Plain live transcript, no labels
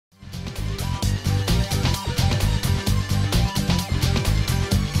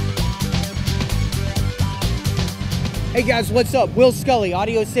Hey guys, what's up? Will Scully,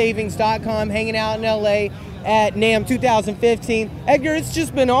 AudioSavings.com, hanging out in LA at NAMM 2015. Edgar, it's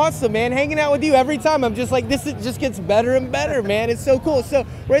just been awesome, man. Hanging out with you every time. I'm just like, just gets better and better, man. It's so cool. So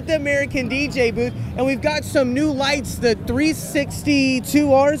we're at the American DJ booth, and we've got some new lights, the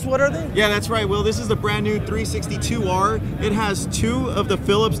 362Rs. What are they? Yeah, that's right, Will. This is the brand new 362R. It has 2 of the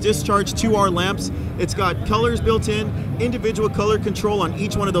Philips Discharge 2R lamps. It's got colors built in, individual color control on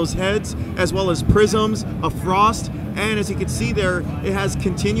each one of those heads, as well as prisms, a frost, and as you can see there, it has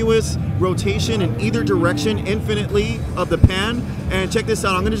continuous rotation in either direction infinitely of the pan. And check this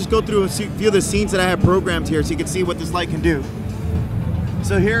out, I'm gonna just go through a few of the scenes that I have programmed here so you can see what this light can do.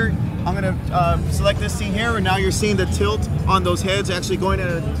 So here, I'm gonna select this scene here, and now you're seeing the tilt on those heads actually going at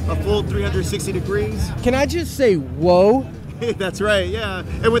a full 360 degrees. Can I just say, whoa? That's right, yeah.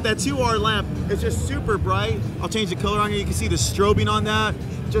 And with that 2R lamp, it's just super bright. I'll change the color on here. You can see the strobing on that.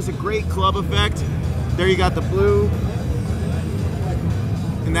 Just a great club effect. There you got the blue.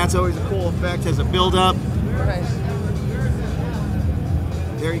 And that's always a cool effect as a build up. Right.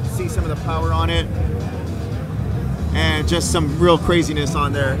 There you can see some of the power on it. And just some real craziness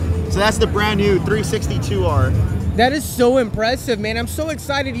on there. So that's the brand new 362R. That is so impressive, man. I'm so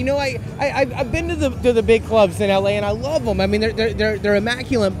excited. You know, I've been to the big clubs in LA, and I love them. I mean, they're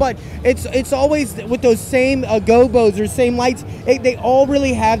immaculate. But it's always with those same gobos or same lights. They all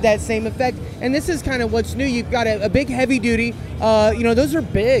really have that same effect. And this is kind of what's new. You've got a big heavy duty. You know, those are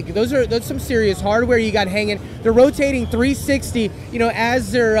big. That's some serious hardware you got hanging. They're rotating 360. You know,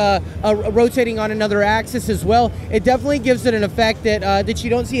 as they're rotating on another axis as well. It definitely gives it an effect that you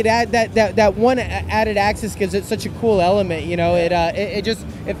don't see it at that one added axis, because it's such a cool element. You know,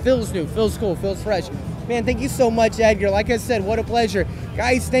 it feels new, feels cool, feels fresh. Man, thank you so much, Edgar. Like I said, what a pleasure.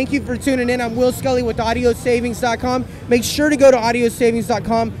 Guys, thank you for tuning in. I'm Will Scully with AudioSavings.com. Make sure to go to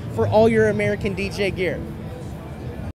AudioSavings.com for all your American DJ gear.